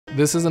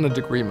This isn't a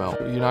degree mill.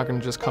 You're not gonna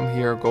just come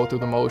here, go through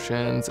the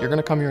motions. You're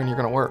gonna come here and you're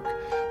gonna work.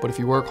 But if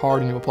you work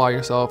hard and you apply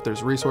yourself,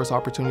 there's resource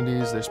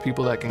opportunities, there's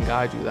people that can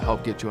guide you that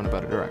help get you in a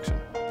better direction.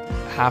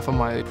 Half of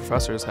my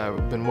professors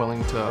have been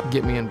willing to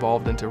get me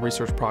involved into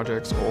research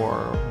projects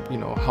or,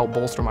 help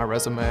bolster my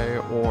resume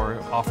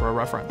or offer a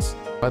reference.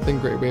 I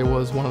think Great Bay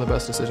was one of the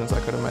best decisions I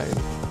could have made.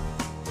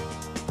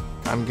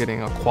 I'm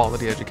getting a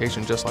quality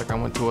education just like I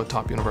went to a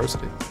top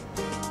university.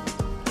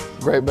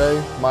 Great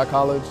Bay, my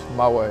college,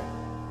 my way.